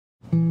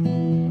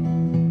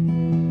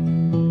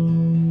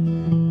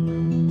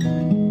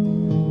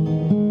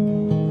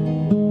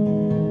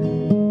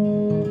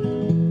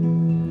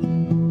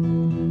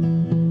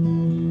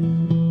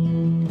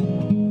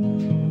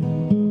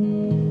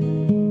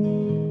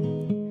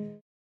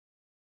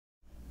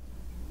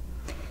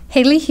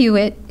Haley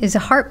Hewitt is a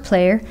harp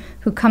player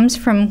who comes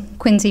from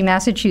Quincy,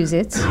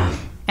 Massachusetts,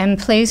 and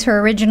plays her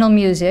original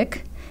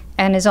music,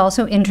 and is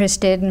also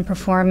interested in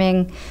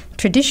performing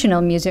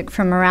traditional music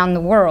from around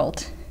the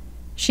world.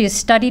 She has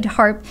studied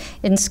harp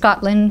in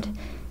Scotland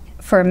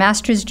as a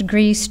master's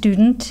degree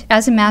student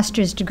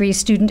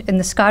in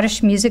the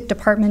Scottish Music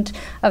Department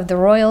of the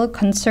Royal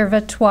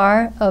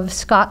Conservatoire of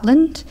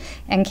Scotland,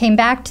 and came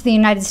back to the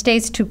United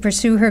States to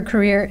pursue her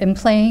career in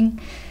playing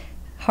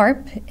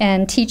harp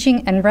and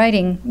teaching and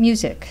writing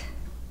music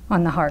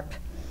on the harp.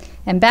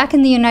 And back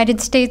in the United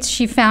States,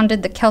 she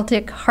founded the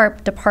Celtic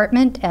Harp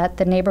Department at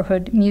the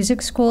Neighborhood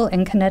Music School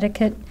in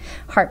Connecticut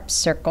Harp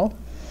Circle.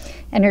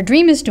 And her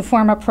dream is to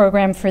form a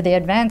program for the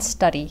advanced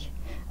study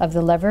of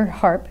the lever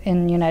harp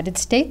in the United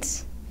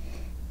States.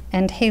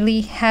 And Haley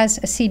has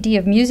a CD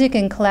of music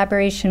in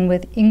collaboration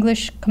with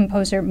English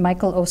composer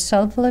Michael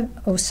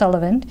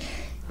O'Sullivan,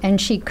 and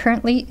she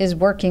currently is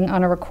working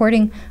on a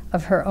recording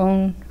of her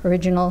own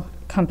original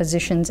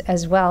compositions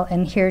as well,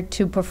 and here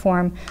to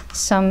perform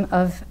some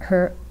of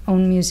her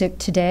own music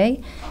today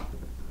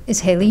is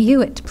Haley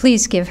Hewitt.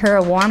 Please give her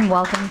a warm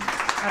welcome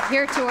up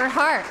here to her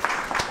harp.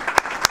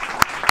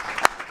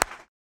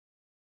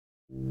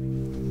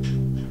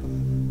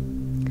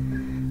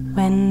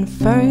 When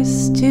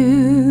first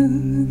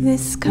to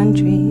this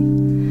country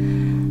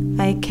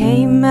I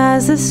came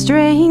as a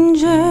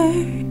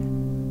stranger,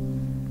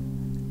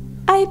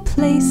 I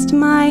placed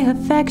my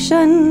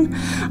affection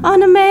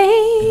on a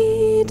maiden.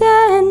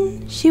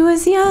 She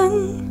was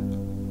young,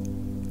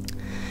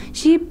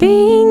 she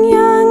being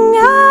young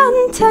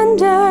and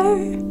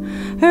tender,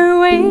 her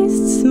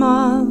waist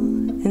small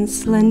and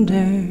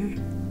slender.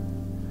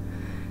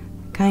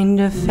 Kind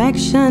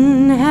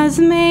affection has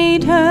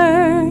made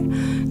her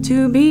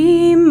to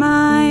be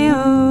my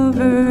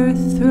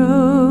overthrow.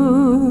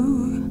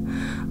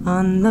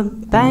 On the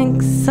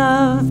banks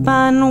of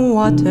Ban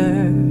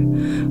Water,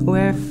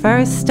 where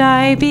first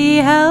I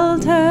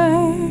beheld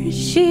her,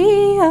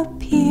 she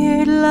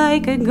appeared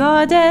like a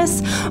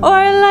goddess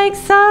or like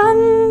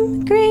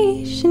some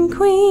Grecian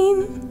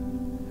queen.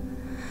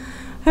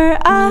 Her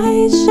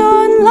eyes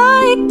shone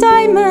like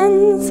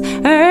diamonds,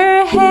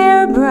 her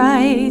hair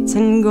bright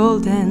and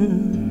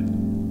golden,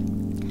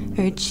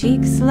 her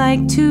cheeks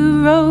like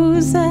two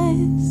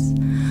roses,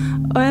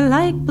 or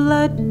like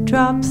blood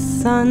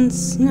drops on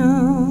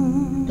snow.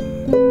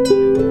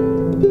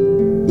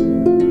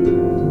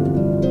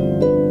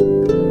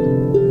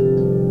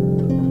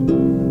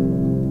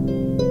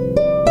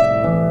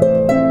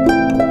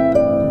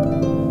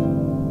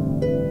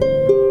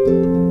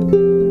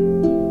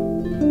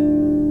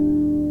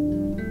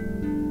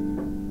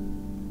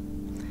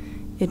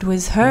 It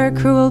was her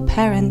cruel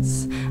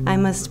parents I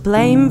must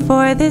blame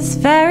for this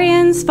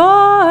variance, for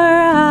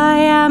I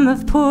am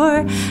of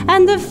poor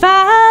and a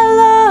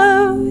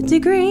fallow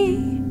degree.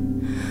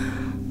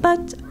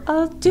 But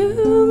I'll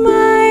do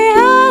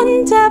my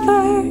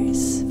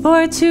endeavors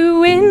for to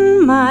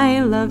win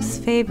my love's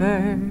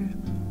favor,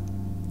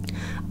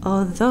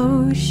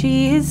 although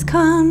she is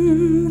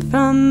come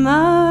from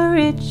a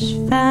rich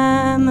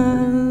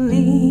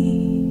family.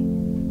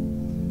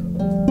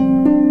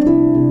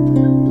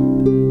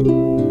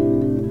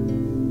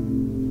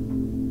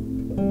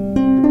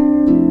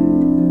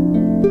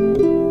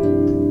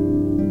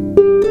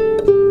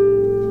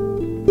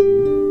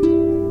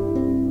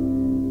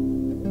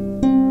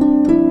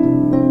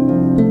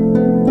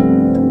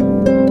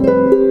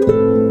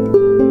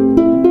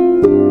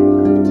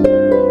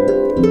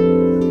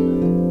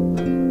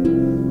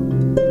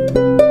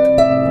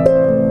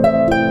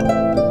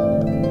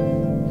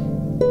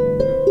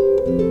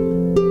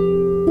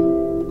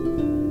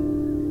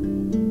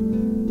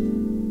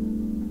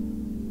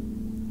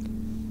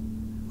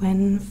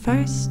 When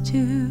first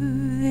to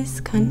this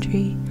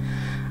country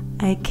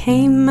I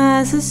came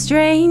as a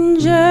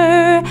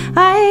stranger,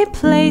 I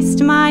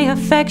placed my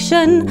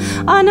affection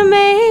on a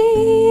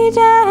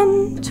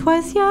maiden.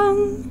 'Twas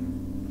young,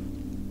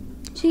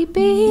 she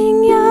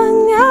being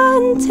young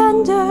and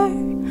tender,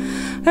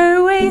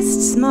 her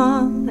waist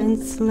small and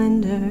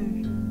slender.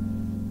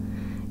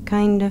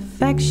 Kind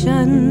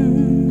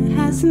affection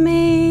has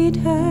made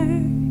her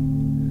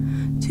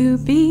to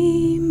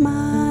be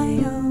my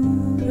overthrow.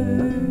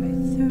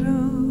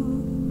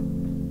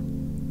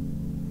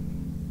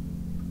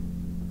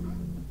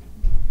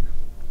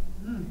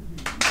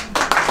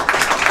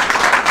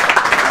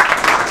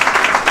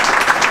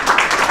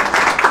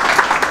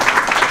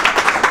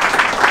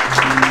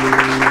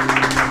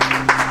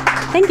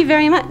 Thank you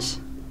very much.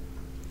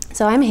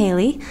 So I'm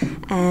Haley,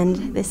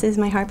 and this is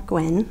my harp,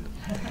 Gwen.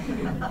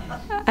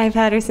 I've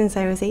had her since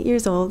I was 8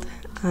 years old,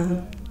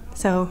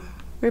 so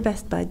we're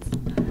best buds.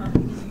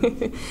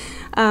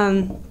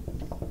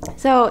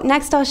 So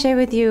next I'll share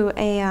with you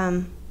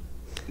a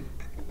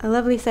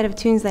lovely set of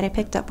tunes that I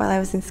picked up while I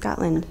was in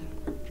Scotland.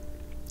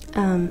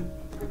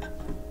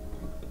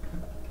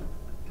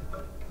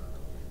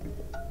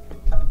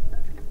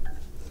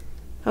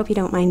 Hope you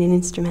don't mind an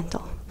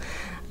instrumental.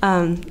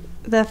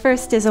 The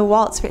first is a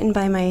waltz written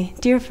by my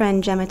dear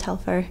friend Gemma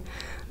Telfer,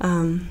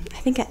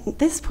 I think at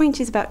this point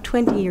she's about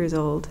 20 years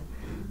old,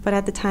 but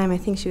at the time I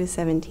think she was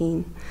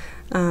 17.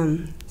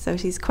 So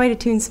she's quite a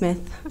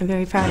tunesmith. I'm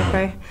very proud of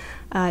her.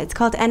 It's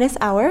called Ennis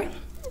Hour,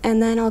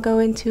 and then I'll go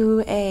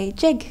into a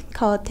jig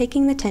called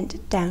Taking the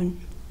Tent Down.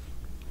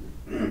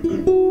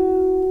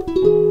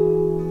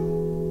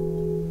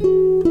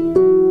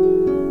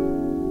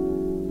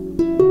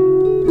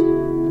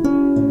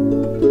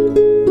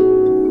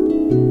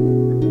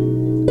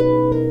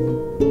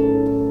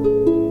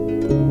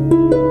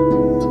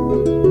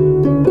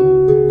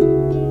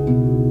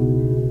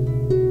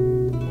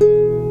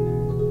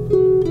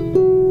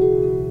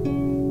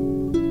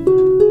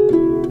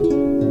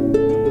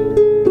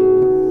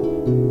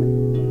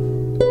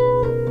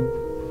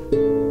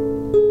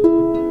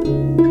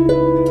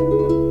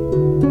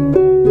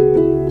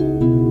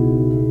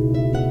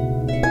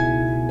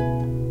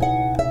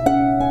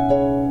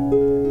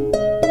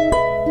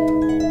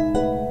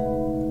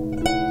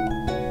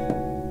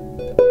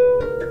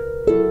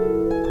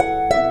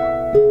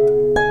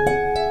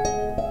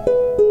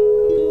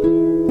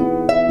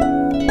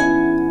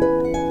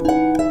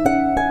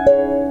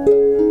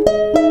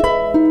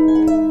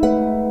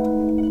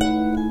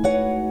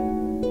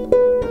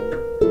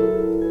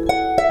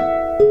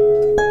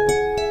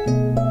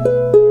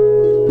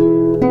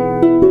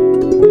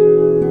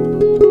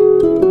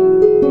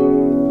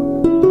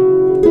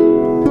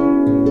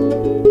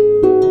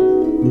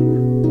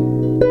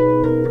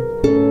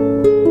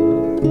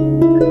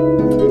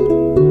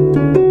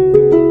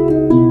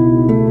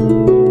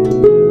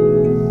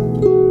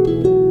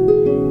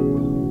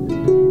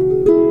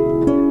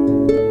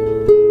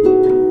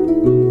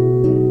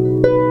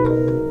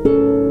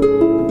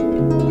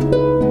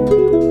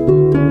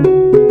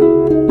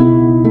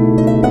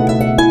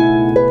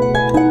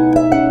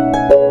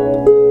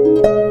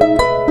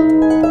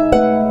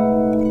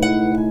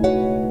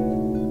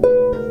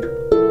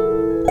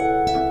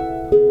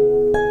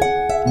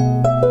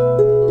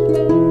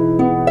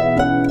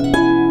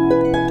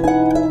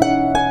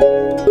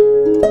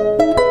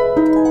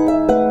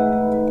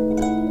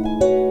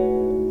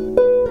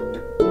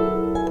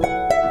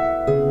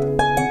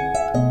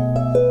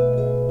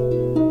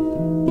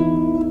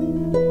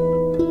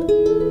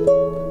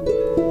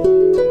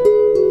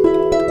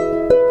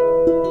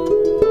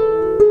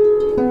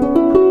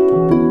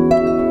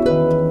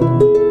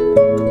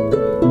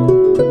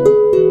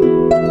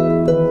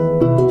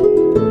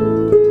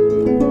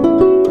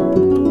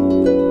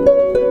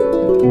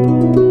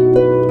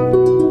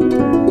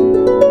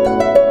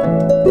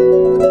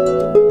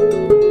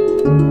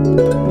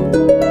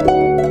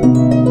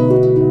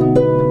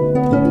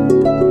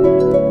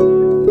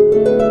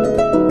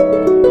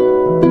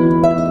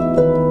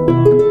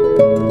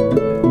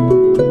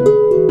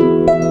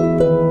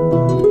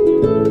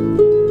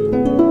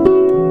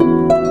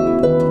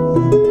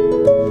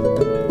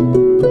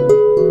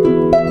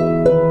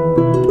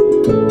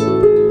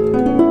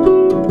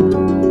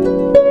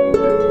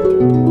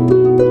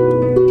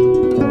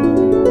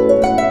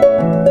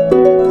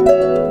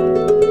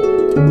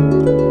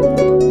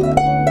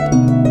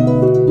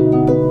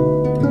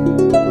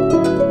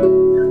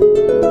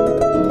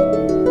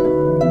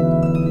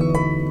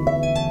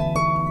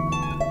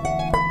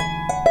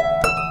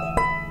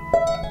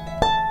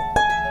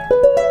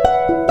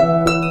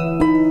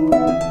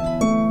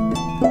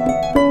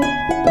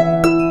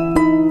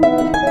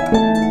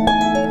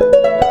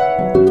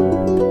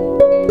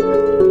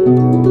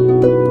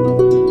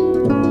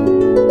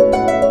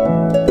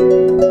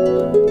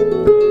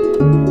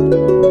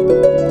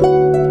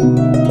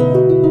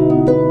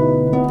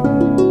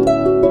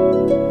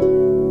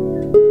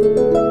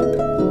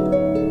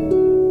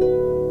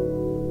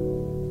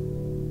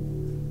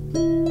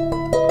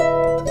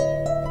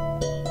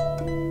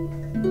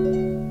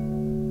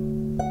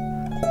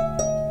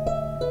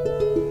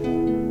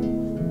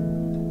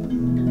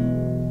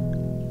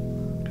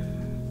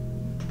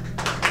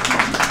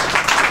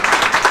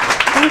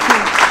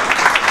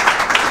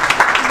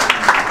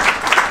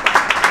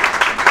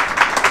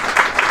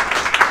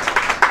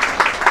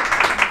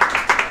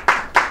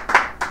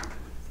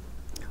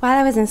 While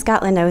I was in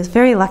Scotland, I was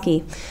very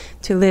lucky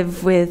to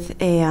live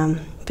with a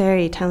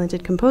very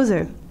talented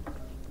composer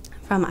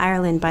from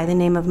Ireland by the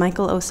name of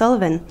Michael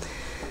O'Sullivan.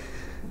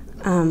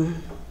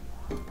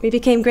 We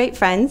became great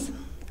friends,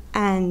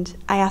 and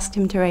I asked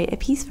him to write a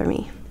piece for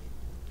me,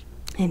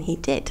 and he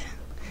did.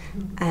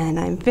 And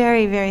I'm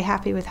very, very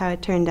happy with how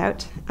it turned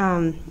out.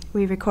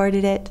 We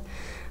recorded it,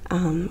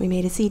 we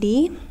made a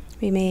CD,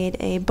 we made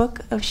a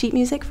book of sheet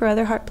music for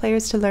other harp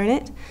players to learn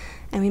it,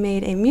 and we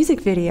made a music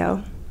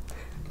video.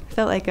 I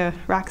felt like a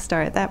rock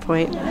star at that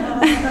point.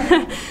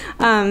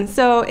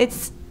 So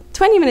it's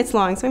 20 minutes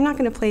long, so I'm not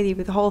going to play you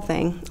the whole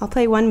thing. I'll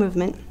play one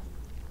movement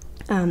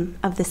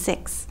of the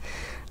 6.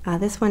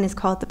 This one is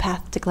called The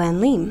Path to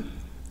Glanleam.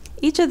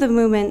 Each of the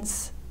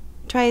movements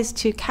tries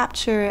to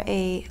capture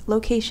a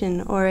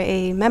location or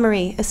a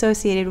memory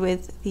associated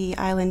with the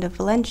island of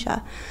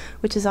Valentia,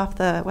 which is off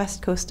the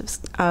west coast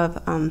of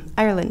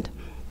Ireland.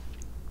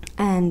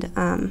 And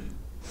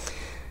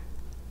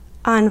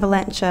on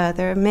Valentia,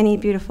 there are many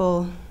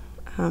beautiful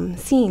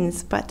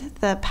scenes, but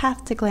the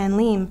path to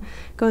Glanleam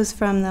goes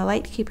from the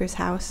lightkeeper's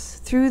house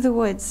through the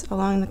woods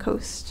along the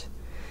coast,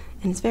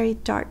 and it's very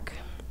dark.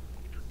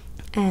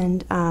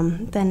 And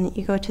then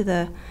you go to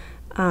the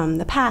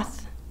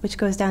path which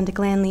goes down to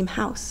Glanleam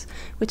House,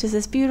 which is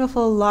this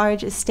beautiful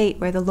large estate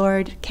where the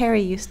Lord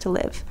Carey used to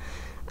live.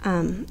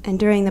 And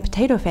during the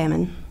potato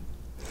famine,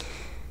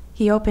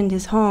 he opened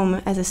his home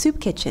as a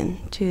soup kitchen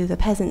to the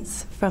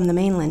peasants from the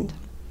mainland,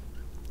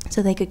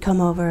 so they could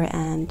come over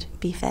and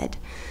be fed.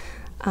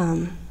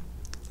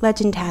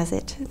 Legend has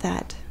it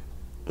that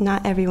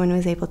not everyone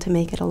was able to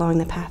make it along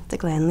the path to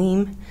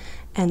Glanleam,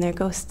 and their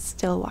ghosts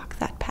still walk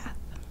that path.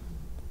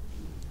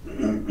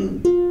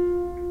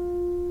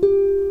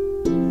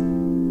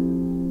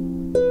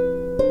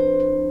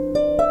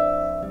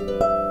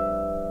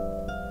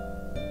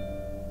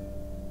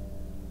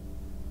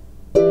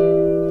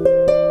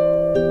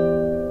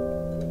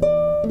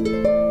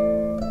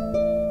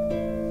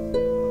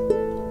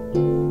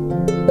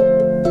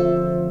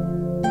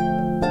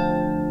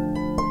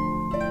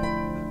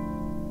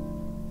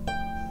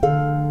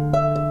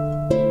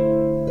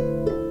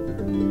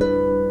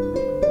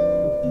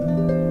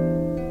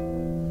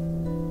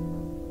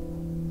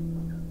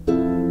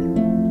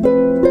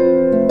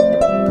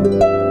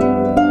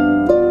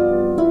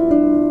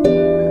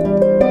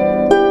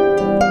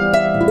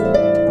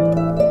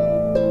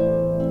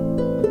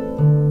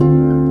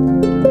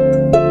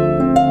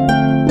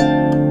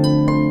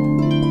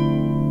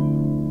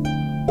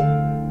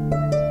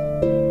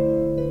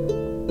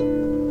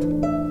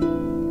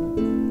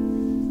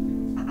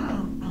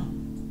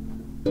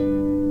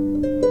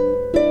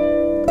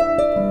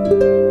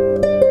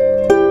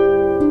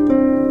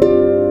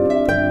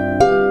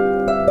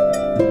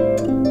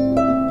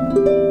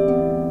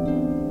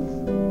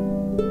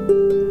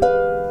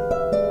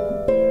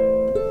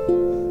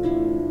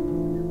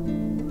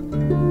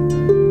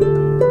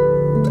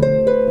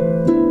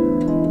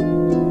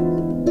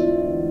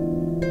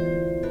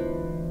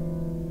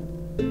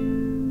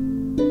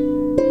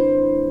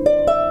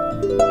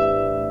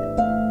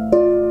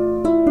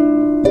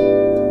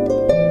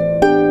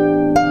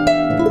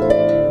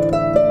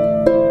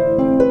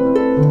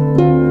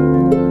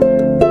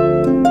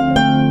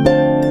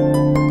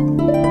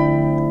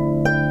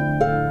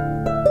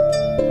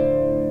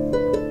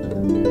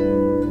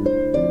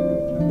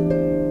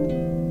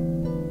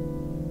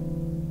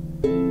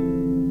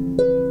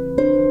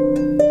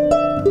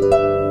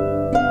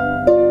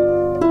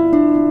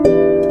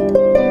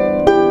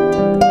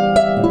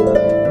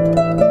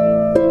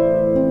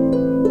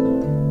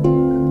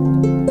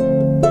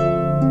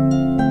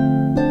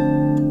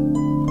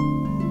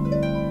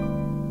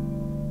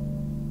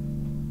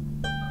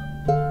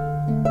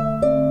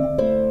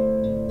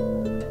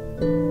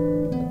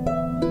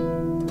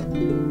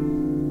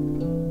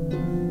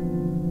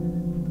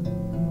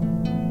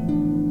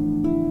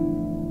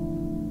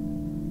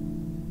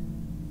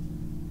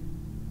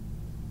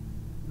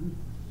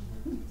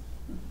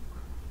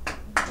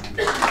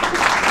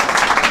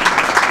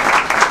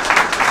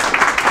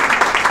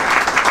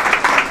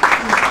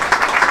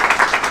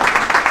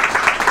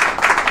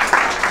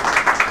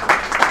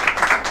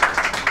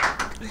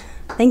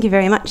 Thank you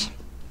very much.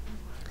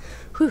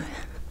 Whew.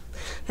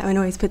 That one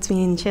always puts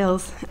me in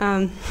chills.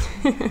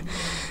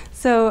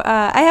 So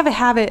I have a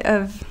habit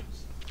of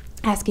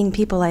asking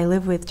people I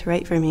live with to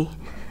write for me.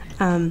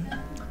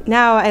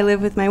 Now I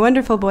live with my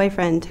wonderful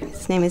boyfriend.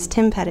 His name is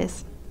Tim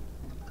Pettis,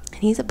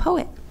 and he's a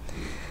poet.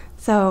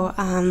 So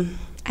I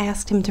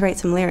asked him to write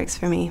some lyrics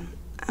for me.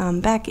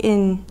 Back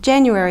in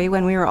January,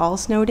 when we were all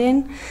snowed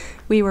in,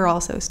 we were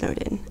also snowed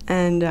in,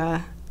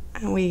 and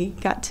we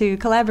got to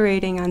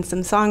collaborating on some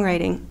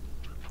songwriting.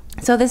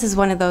 So this is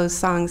one of those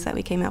songs that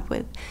we came up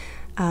with.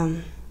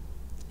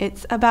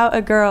 It's about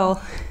a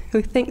girl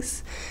who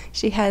thinks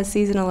she has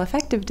seasonal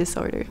affective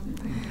disorder,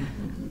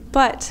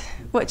 but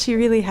what she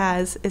really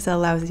has is a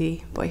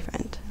lousy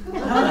boyfriend.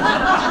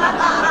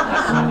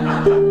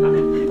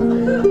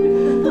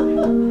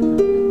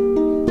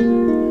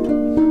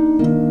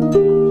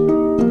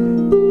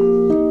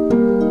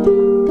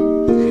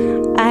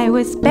 I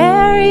was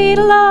buried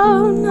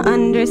alone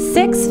under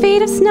 6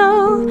 feet of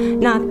snow.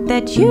 Not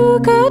that you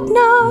could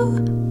know,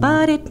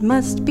 but it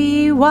must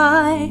be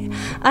why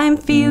I'm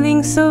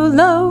feeling so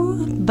low.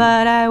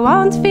 But I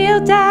won't feel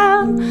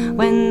down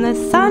when the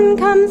sun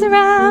comes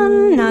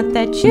around. Not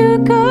that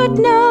you could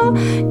know,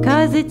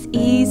 'cause it's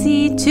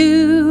easy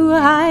to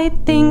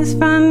hide things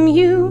from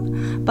you.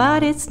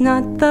 But it's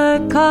not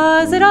the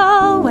cause at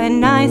all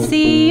when I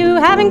see you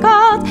haven't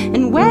called.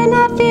 And when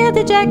I feel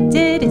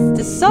dejected, it's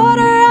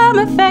disorder I'm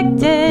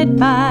affected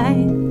by.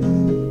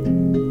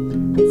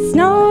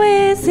 Snow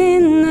is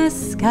in the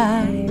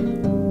sky,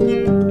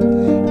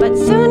 but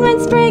soon when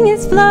spring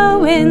is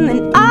flowing,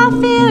 then I'll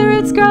feel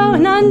roots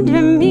growing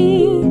under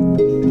me,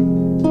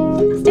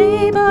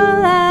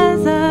 stable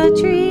as a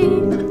tree.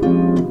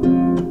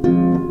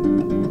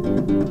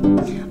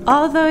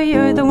 Although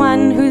you're the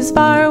one who's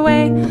far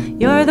away,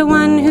 you're the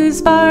one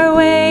who's far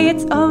away,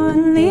 it's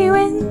only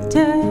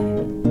winter.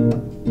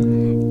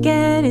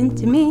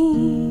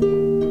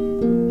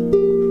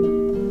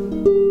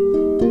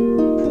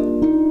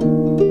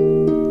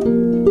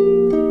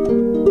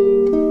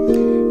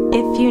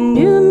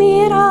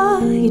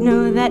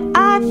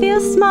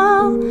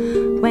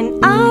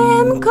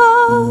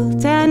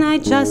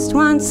 just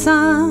want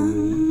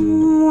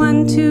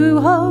someone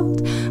to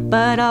hold.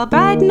 But I'll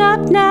brighten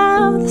up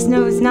now, the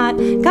snow's not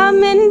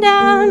coming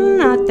down.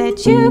 Not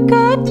that you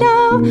could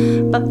know,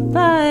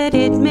 but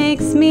it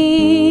makes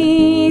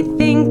me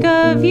think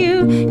of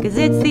you. 'Cause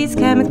it's these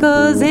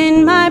chemicals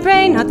in my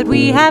brain. Not that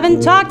we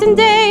haven't talked in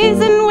days.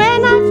 And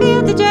when I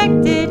feel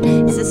dejected,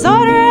 it's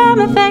disorder I'm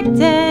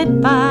affected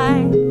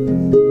by.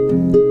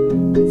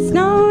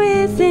 Snow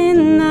is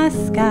in the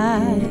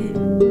sky,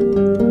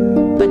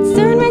 but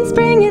soon when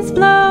spring is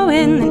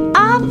blowing, then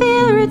I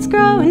feel roots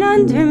growing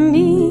under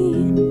me.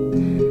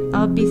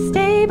 I'll be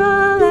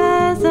stable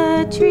as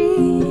a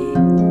tree.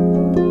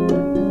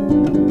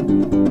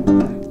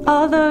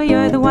 Although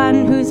you're the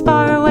one who's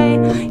far away,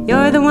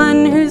 you're the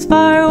one who's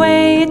far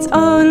away. It's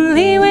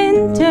only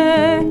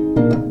winter.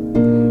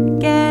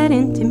 Get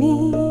into me.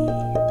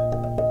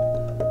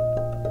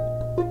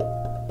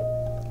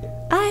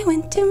 I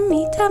went to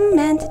meet a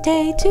man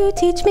today to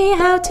teach me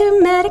how to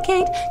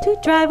medicate, to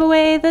drive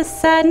away the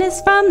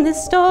sadness from the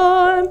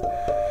storm.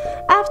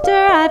 After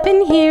I've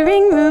been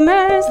hearing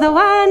rumors, though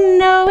I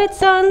know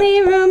it's only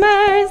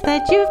rumors,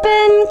 that you've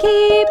been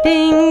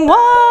keeping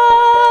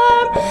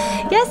warm.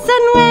 Yes,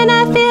 and when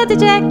I feel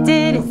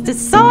dejected, it's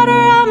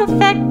disorder I'm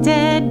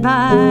affected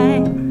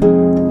by.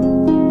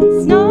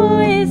 Snow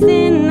is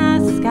in the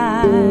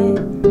sky,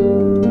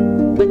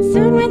 but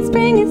soon when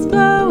spring is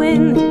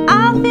blowing,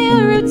 I'll feel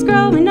roots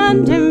growing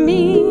under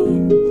me.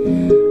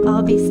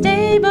 I'll be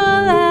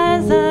stable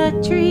as a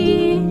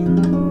tree.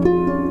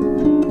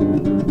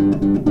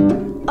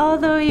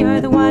 Although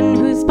you're the one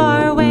who's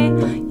far away,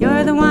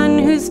 you're the one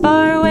who's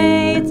far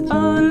away. It's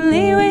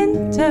only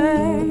winter.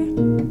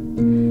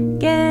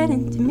 Get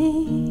into me.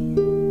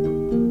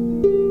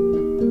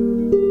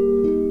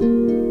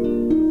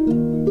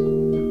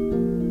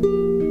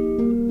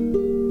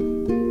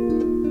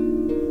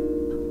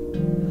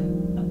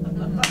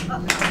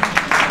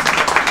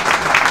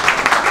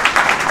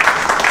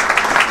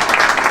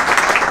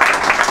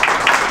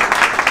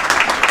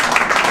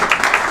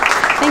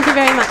 Thank you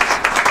very much.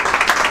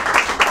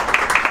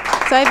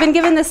 So I've been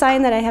given the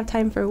sign that I have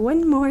time for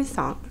one more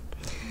song.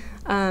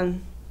 I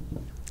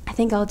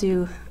think I'll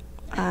do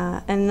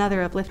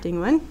another uplifting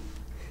one.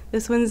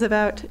 This one's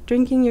about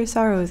drinking your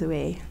sorrows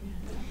away.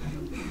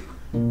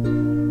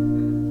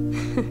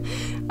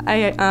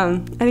 I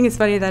think it's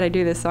funny that I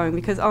do this song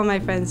because all my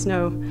friends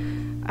know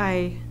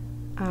I'm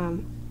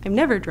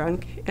never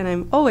drunk and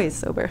I'm always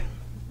sober.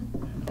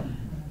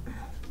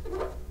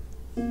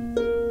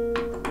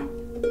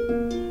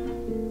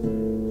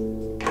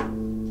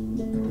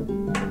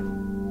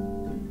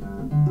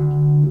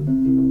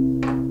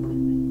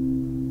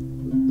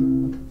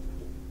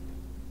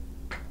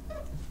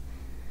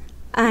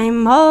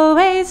 I'm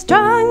always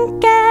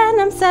drunk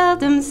and I'm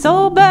seldom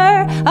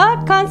sober,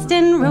 a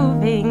constant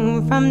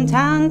roving from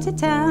town to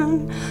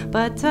town.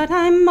 But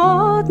I'm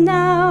old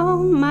now,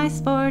 my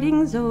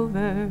sporting's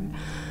over,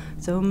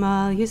 so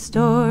Mal, you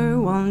store,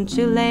 won't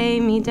you lay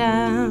me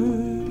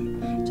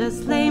down?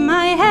 Just lay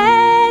my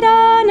head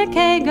on a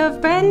keg of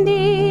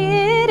brandy,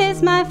 it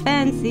is my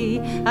fancy,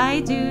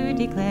 I do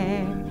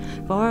declare.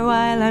 For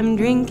while I'm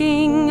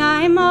drinking,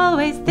 I'm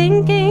always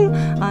thinking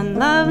on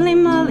lovely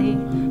Molly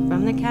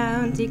from the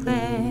County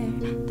Clare.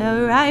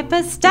 The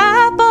ripest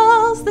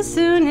apples, the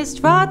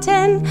soonest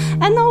rotten,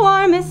 and the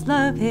warmest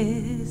love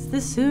is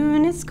the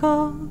soonest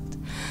cold.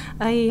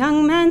 A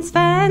young man's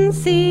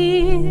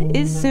fancy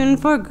is soon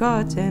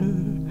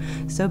forgotten,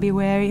 so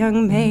beware,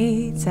 young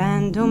maids,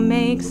 and don't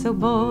make so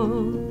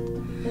bold.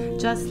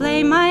 Just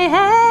lay my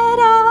head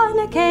on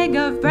a keg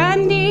of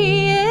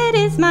brandy, it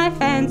is my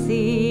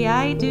fancy,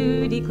 I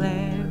do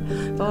declare.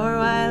 For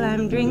while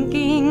I'm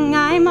drinking,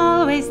 I'm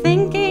always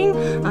thinking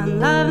on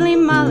lovely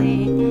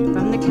Molly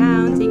from the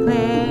County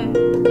Clare.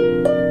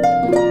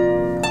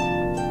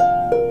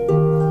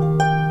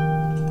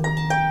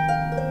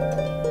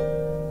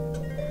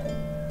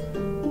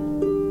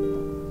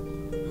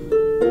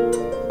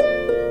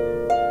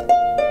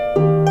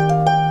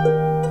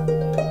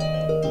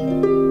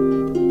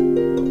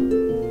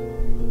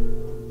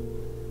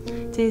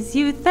 Tis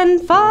youth and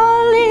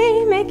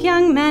folly make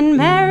young men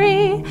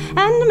merry,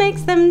 and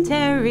makes them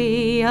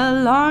tarry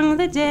along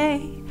the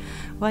day.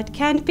 What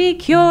can't be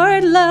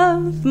cured,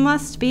 love,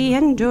 must be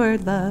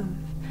endured, love.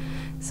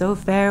 So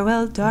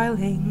farewell,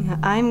 darling,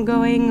 I'm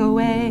going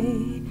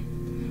away.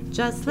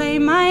 Just lay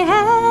my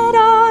head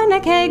on a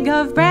keg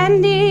of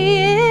brandy,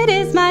 it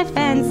is my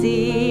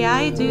fancy,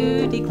 I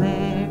do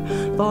declare.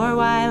 For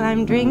while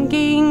I'm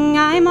drinking,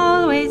 I'm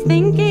always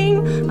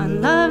thinking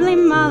on lovely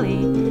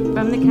Molly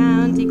from the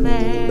County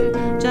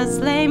Clare.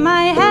 Just lay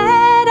my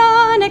head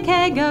on a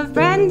keg of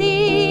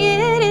brandy,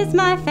 it is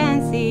my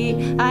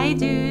fancy, I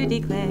do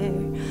declare.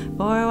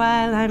 For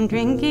while I'm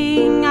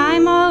drinking,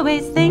 I'm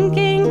always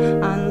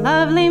thinking on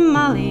lovely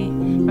Molly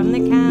from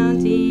the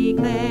County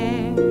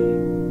Clare.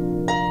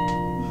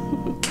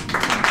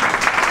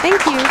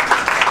 Thank you.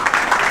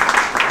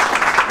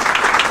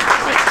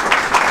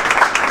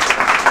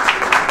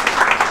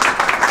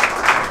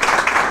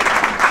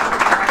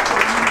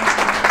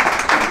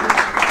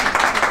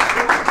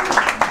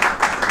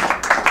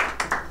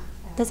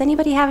 Does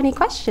anybody have any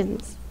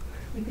questions?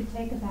 We could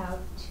take about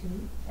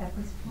 2 at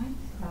this point.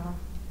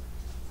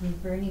 Any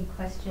burning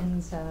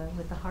questions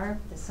with the harp,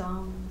 the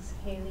songs,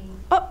 Haley?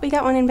 Oh, we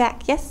got one in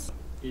back. Yes?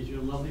 Is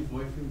your lovely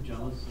boyfriend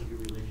jealous of your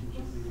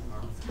relationship with your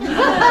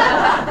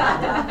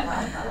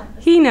harp?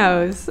 He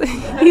knows.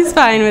 He's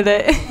fine with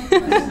it.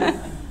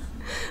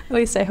 At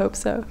least I hope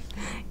so.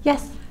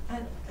 Yes?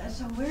 And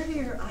so where do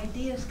your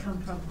ideas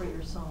come from for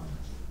your song?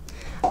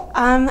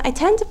 I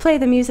tend to play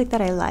the music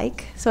that I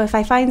like. So if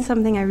I find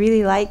something I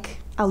really like,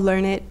 I'll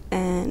learn it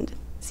and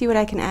see what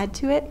I can add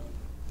to it.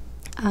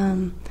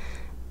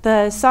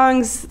 The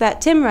songs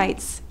that Tim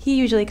writes, he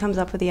usually comes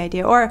up with the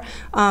idea. Or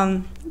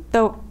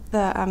the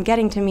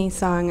Getting to Me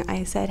song,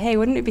 I said, hey,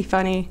 wouldn't it be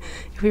funny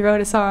if we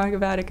wrote a song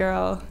about a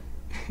girl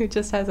who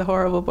just has a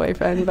horrible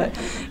boyfriend? But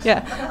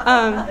yeah,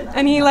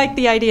 and he liked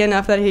the idea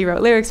enough that he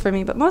wrote lyrics for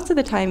me. But most of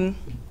the time,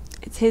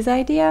 it's his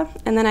idea,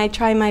 and then I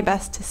try my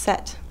best to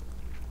set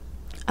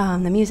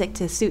the music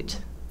to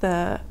suit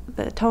the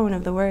tone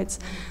of the words.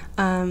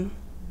 I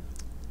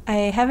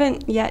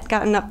haven't yet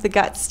gotten up the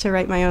guts to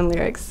write my own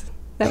lyrics.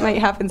 That might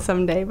happen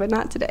someday, but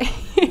not today.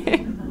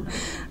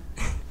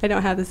 I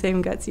don't have the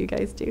same guts you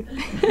guys do.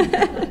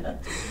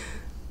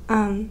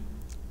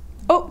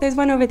 Oh, there's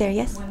one over there,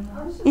 yes? I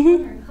was just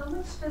wondering, how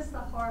much does the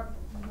harp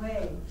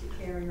weigh to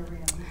carry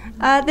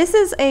around? This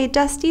is a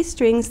Dusty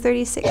Strings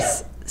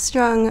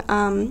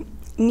 36-strung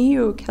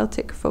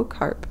Neo-Celtic folk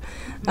harp.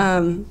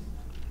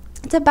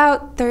 It's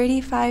about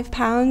 35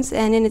 pounds,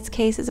 and in its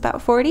case, it's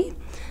about 40.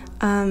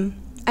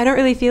 I don't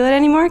really feel it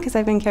anymore because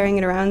I've been carrying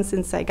it around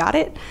since I got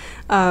it.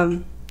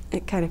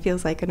 It kind of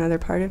feels like another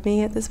part of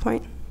me at this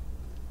point.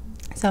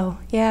 So,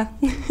 yeah,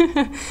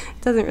 it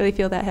doesn't really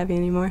feel that heavy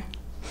anymore.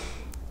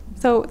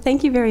 So,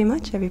 thank you very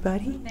much,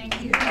 everybody.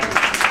 Thank you.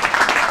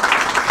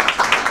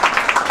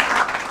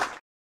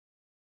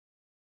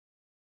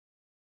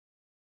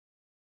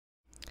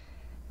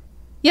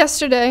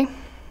 Yesterday,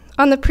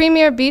 on the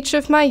premier beach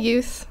of my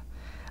youth,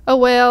 a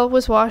whale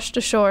was washed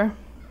ashore.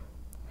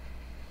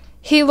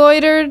 He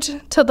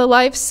loitered till the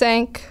life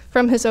sank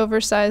from his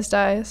oversized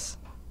eyes.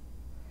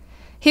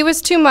 He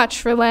was too much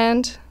for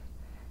land.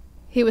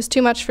 He was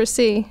too much for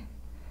sea.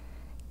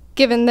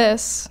 Given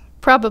this,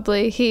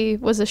 probably he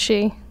was a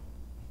she.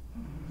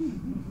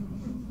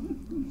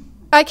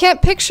 I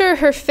can't picture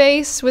her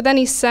face with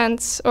any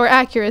sense or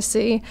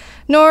accuracy,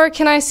 nor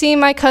can I see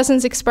my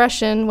cousin's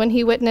expression when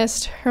he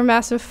witnessed her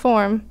massive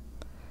form.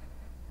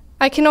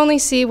 I can only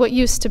see what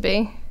used to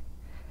be,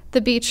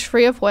 the beach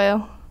free of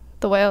whale,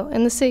 the whale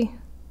in the sea.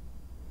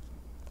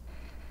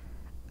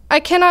 I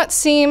cannot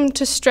seem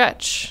to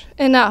stretch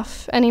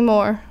enough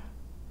anymore,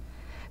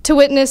 to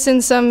witness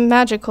in some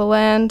magical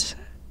land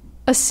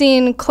a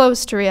scene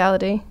close to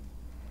reality,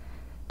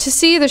 to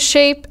see the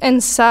shape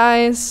and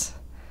size,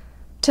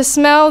 to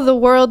smell the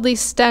worldly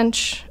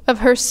stench of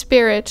her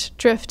spirit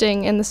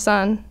drifting in the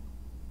sun.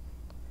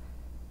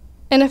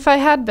 And if I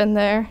had been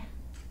there,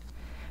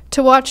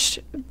 to watch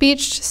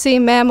beached sea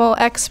mammal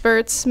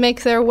experts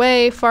make their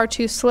way far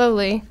too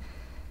slowly,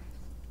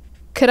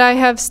 could I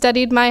have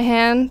steadied my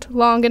hand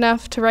long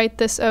enough to write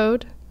this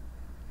ode,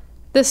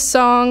 this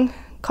song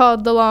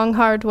called The Long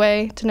Hard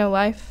Way to Know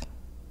Life?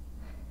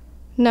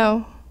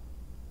 No.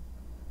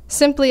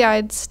 Simply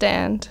I'd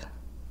stand,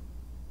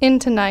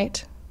 into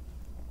night,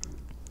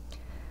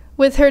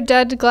 with her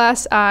dead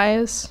glass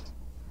eyes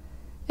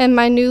and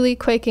my newly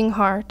quaking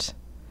heart,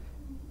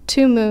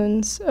 2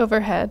 moons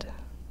overhead.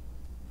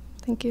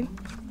 Thank you.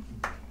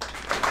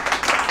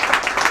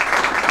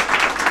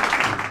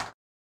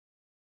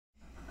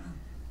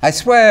 I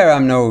swear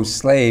I'm no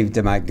slave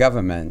to my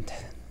government,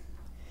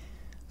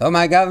 though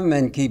my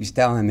government keeps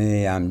telling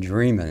me I'm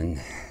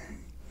dreaming.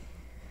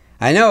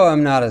 I know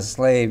I'm not a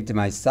slave to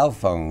my cell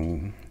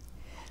phone,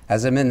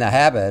 as I'm in the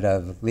habit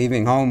of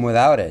leaving home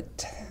without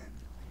it.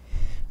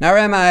 Nor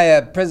am I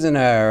a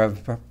prisoner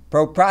of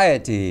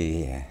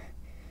propriety.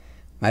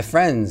 My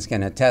friends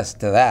can attest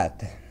to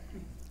that.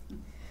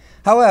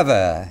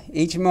 However,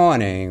 each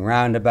morning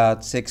round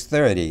about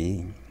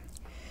 6:30,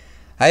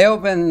 I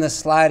open the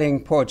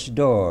sliding porch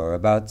door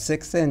about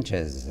 6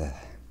 inches,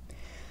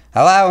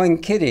 allowing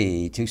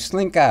Kitty to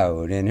slink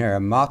out in her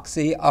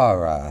moxie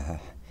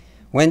aura,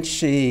 whence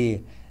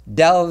she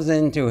delves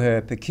into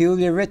her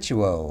peculiar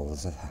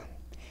rituals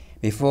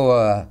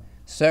before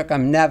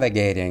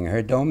circumnavigating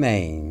her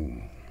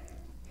domain.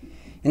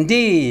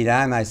 Indeed,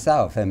 I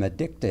myself am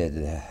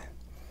addicted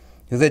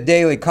to the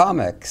daily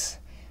comics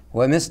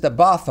where Mr.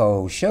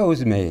 Botho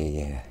shows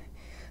me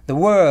the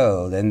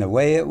world in the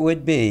way it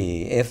would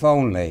be, if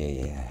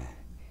only.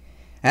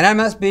 And I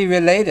must be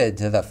related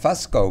to the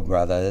Fusco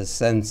brothers,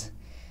 since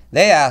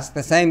they ask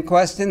the same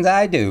questions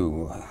I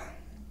do.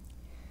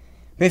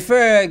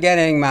 Prefer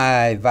getting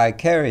my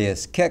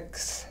vicarious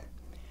kicks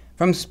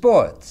from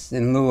sports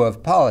in lieu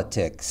of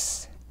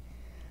politics.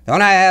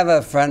 Don't I have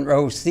a front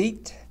row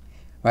seat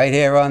right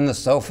here on the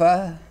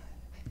sofa,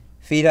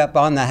 feet up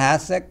on the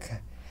hassock,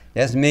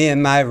 just me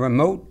and my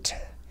remote,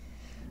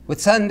 with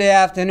Sunday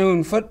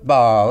afternoon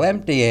football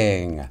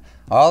emptying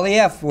all the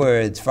F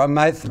words from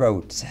my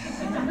throat.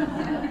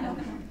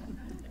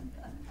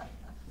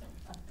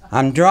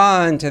 I'm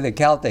drawn to the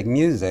Celtic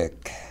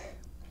music,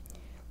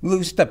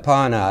 loosed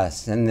upon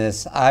us in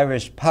this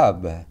Irish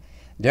pub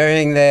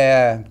during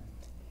their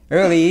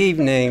early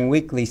evening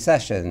weekly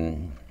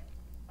session,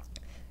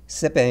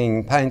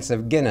 sipping pints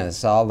of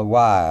Guinness all the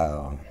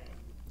while.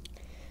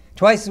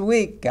 Twice a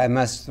week I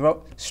must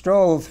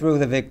stroll through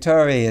the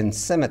Victorian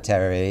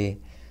cemetery,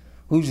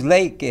 whose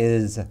lake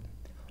is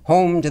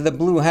home to the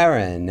blue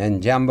heron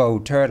and jumbo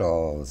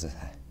turtles,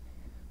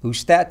 whose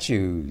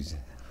statues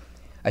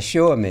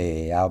assure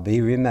me I'll be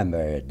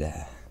remembered.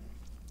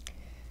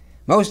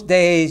 Most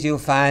days you'll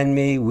find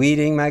me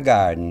weeding my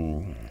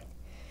garden,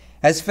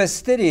 as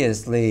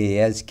fastidiously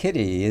as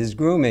Kitty is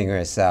grooming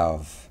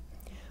herself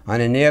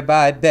on a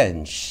nearby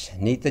bench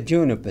 'neath the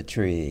juniper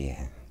tree.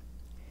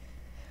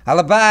 I'll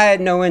abide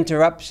no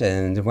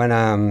interruptions when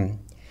I'm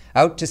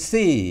out to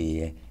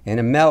sea in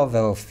a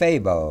Melville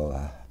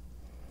fable,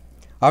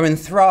 or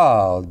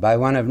enthralled by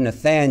one of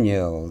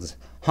Nathaniel's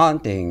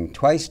haunting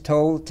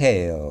twice-told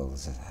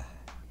tales.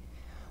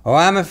 Oh,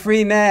 I'm a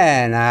free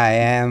man, I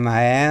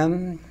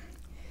am,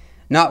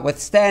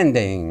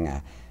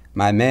 notwithstanding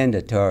my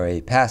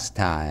mandatory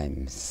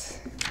pastimes.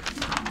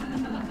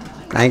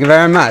 Thank you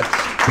very much.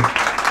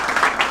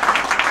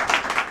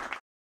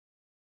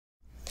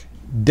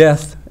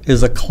 Death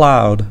is a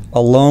cloud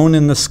alone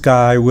in the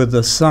sky with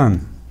the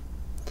sun.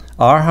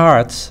 Our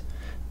hearts,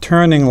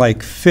 turning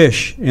like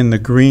fish in the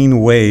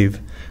green wave,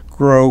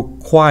 grow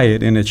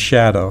quiet in its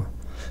shadow.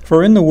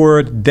 For in the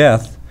word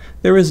death,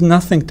 there is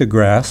nothing to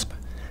grasp,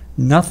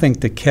 nothing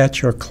to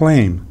catch or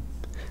claim,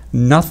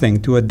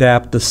 nothing to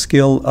adapt the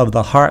skill of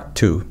the heart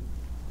to.